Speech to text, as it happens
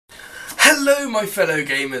Hello my fellow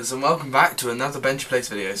gamers and welcome back to another Bench Plays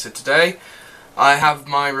video. So today I have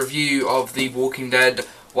my review of The Walking Dead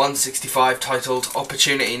 165 titled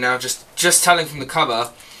Opportunity. Now just telling from the cover,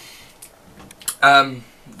 the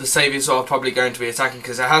Saviours are probably going to be attacking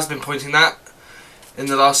because it has been pointing that in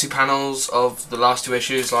the last two panels of the last two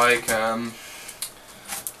issues, like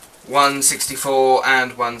 164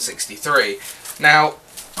 and 163. Now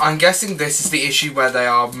I'm guessing this is the issue where they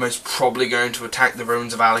are most probably going to attack the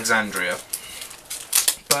ruins of Alexandria.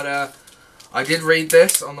 But I did read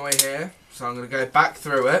this on the way here, so I'm going to go back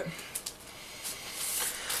through it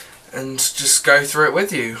and just go through it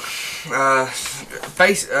with you.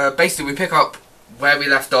 Basically we pick up where we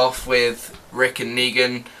left off with Rick and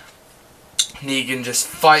Negan. Negan just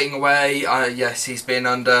fighting away. Yes, he's been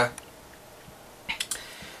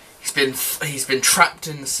trapped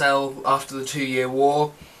in the cell after the 2-year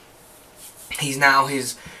war. He's now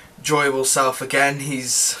his joyable self again.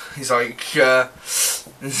 He's like, but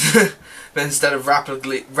instead of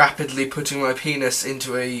rapidly putting my penis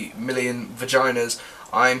into a million vaginas,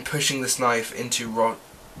 I'm pushing this knife into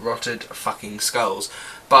rotted fucking skulls.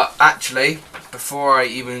 But actually, before I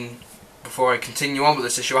continue on with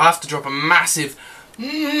this issue, I have to drop a massive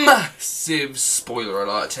spoiler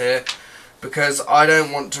alert here, because I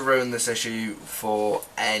don't want to ruin this issue for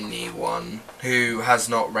anyone who has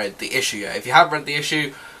not read the issue yet. If you have read the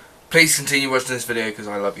issue, please continue watching this video because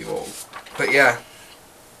I love you all. But yeah,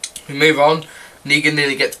 we move on. Negan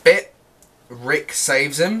nearly gets bit. Rick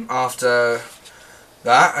saves him after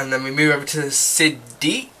that, and then we move over to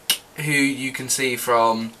Siddiq, who you can see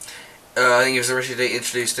from, I think he was originally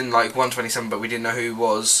introduced in like 127, but we didn't know who he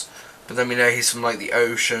was. But then we know he's from like the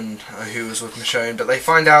Ocean, who was with Michonne. But they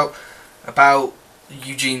find out about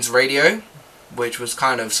Eugene's radio, which was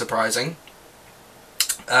kind of surprising.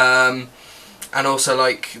 And also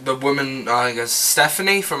like the woman, I think it's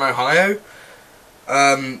Stephanie from Ohio.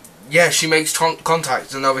 Yeah, she makes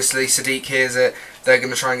contact, and obviously Siddiq hears it. They're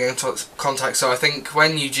going to try and get in contact. So I think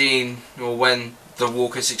when when the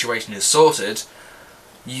Walker situation is sorted,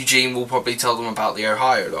 Eugene will probably tell them about the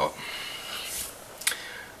Ohio lot.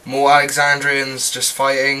 More Alexandrians just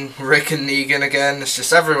fighting. Rick and Negan again. It's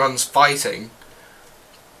just everyone's fighting.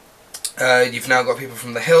 You've now got people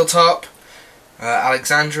from the hilltop.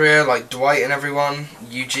 Alexandria, like Dwight and everyone.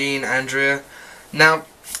 Eugene, Andrea. Now,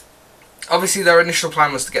 obviously their initial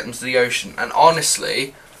plan was to get them to the ocean. And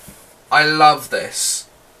honestly, I love this.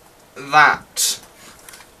 That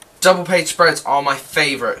double page spreads are my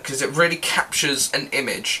favourite because it really captures an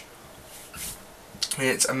image. I mean,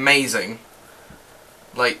 it's amazing.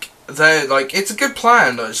 It's a good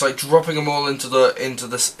plan. It's like dropping them all into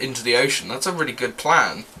the ocean. That's a really good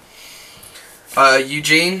plan.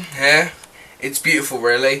 Eugene here, it's beautiful,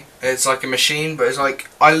 really. It's like a machine, but it's like,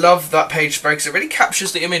 I love that page spread because it really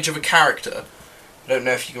captures the image of a character. I don't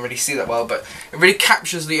know if you can really see that well, but it really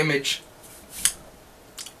captures the image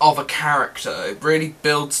of a character. It really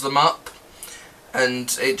builds them up, and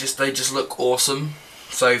they just look awesome.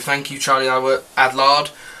 So thank you, Charlie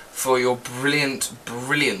Adlard, for your brilliant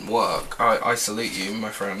work. I salute you,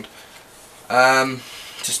 my friend.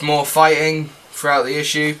 Just more fighting throughout the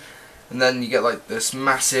issue, and then you get like this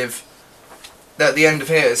massive. At the end of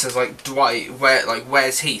here, it says like Dwight,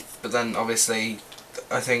 where's Heath? But then obviously,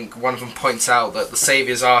 I think one of them points out that the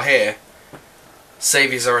Saviours are here.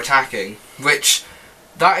 Saviours are attacking, which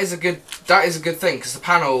that is a good thing, because the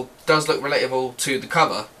panel does look relatable to the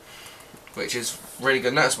cover, which is really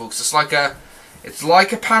good, noticeable, because it's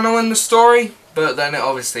like a panel in the story, but then it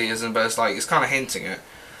obviously isn't, but it's kind of hinting it.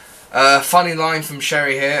 Funny line from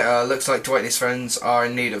Sherry here, looks like Dwight and his friends are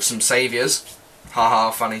in need of some saviours.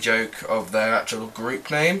 Haha, funny joke of their actual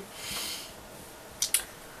group name.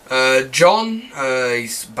 John,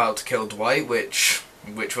 he's about to kill Dwight, which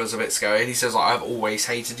was a bit scary. He says, like, I've always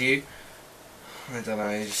hated you. I don't know,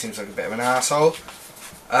 he just seems like a bit of an asshole.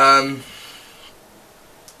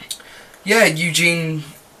 Yeah, Eugene,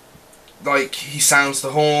 like, he sounds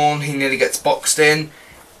the horn, he nearly gets boxed in,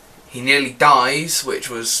 he nearly dies, which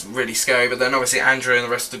was really scary, but then obviously Andrea and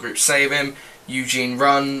the rest of the group save him. Eugene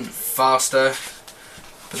run faster,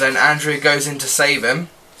 but then Andrea goes in to save him.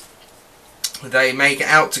 They make it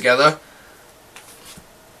out together,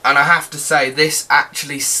 and I have to say, this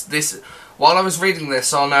while I was reading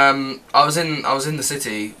this on, I was in the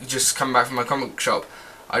city, just coming back from my comic shop.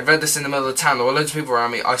 I read this in the middle of the town, there were loads of people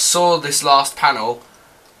around me. I saw this last panel,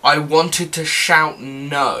 I wanted to shout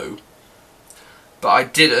no, but I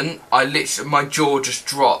didn't. My jaw just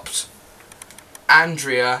dropped.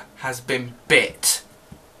 Andrea has been bit.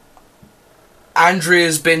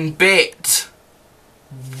 Andrea's been bit.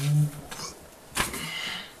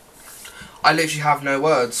 I literally have no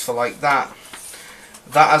words for like that.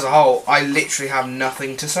 That as a whole, I literally have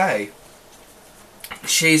nothing to say.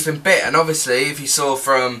 She's been bit, and obviously, if you saw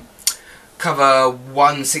from cover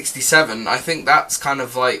 167, I think that's kind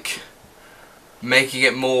of like making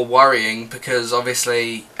it more worrying, because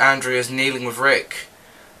obviously Andrea's kneeling with Rick.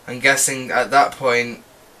 I'm guessing at that point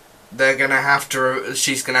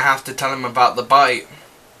she's gonna have to tell him about the bite.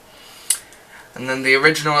 And then the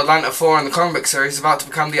original Atlanta 4 in the comic book series is about to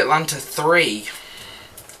become the Atlanta 3.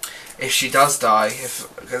 If she does die.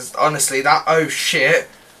 Because honestly, that oh shit,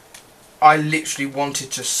 I literally wanted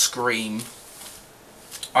to scream.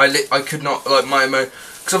 I could not, like, my emotion.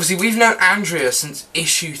 Because obviously we've known Andrea since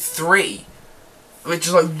issue 3. Which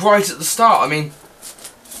is like right at the start. I mean,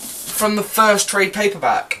 from the first trade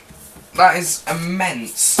paperback. That is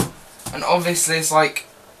immense. And obviously it's like,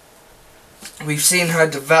 we've seen her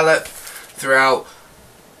develop throughout,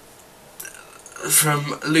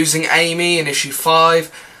 from losing Amy in issue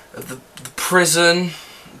 5, the prison,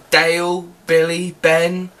 Dale, Billy,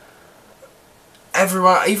 Ben,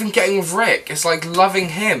 everyone, even getting with Rick. It's like loving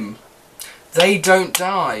him. They don't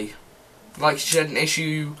die. Like she said in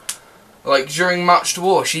issue, like during March to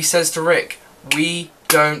War, she says to Rick, "We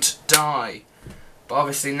don't die." But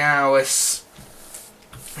obviously now it's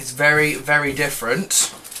very, very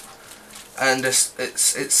different. And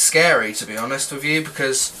it's scary, to be honest with you,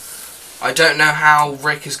 because I don't know how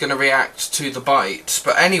Rick is going to react to the bite.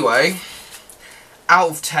 But anyway, out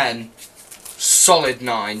of 10, solid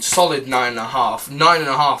 9, solid 9.5,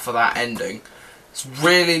 9.5 for that ending. It's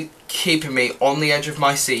really keeping me on the edge of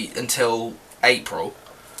my seat until April,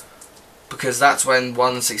 because that's when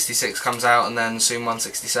 166 comes out, and then soon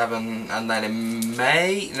 167, and then in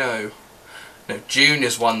May, no, June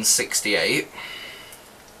is 168.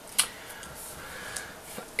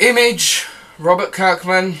 Image, Robert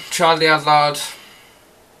Kirkman, Charlie Adlard.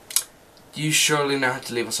 You surely know how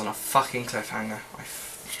to leave us on a fucking cliffhanger.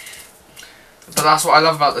 But that's what I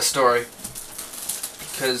love about this story,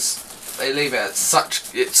 because they leave it at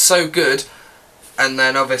it's so good. And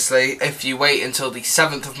then obviously, if you wait until the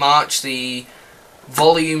 7th of March, the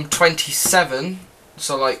volume 27,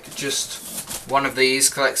 so like just one of these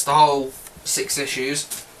collects the whole 6 issues.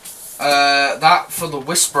 That for the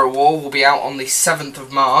Whisperer War will be out on the 7th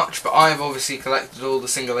of March, but I've obviously collected all the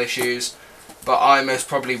single issues, but I most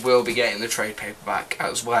probably will be getting the trade paperback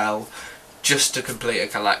as well, just to complete a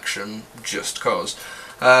collection, just cause.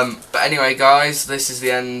 But anyway guys, this is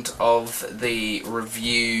the end of the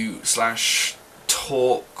review slash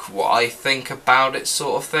talk, what I think about it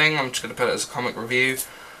sort of thing. I'm just going to put it as a comic review.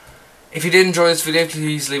 If you did enjoy this video,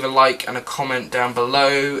 please leave a like and a comment down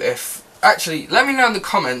below. Actually, let me know in the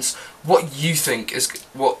comments what you think is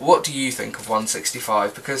what do you think of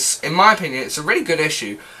 165, because in my opinion it's a really good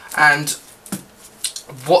issue. And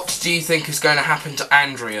what do you think is going to happen to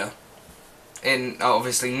Andrea in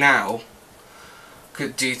obviously now?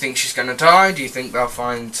 Do you think she's going to die? Do you think they'll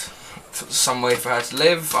find some way for her to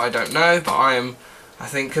live? I don't know, but I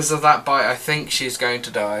think because of that bite, I think she's going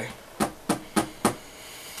to die.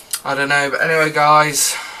 I don't know, but anyway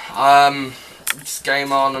guys, just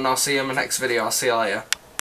game on, and I'll see you in my next video. I'll see you later.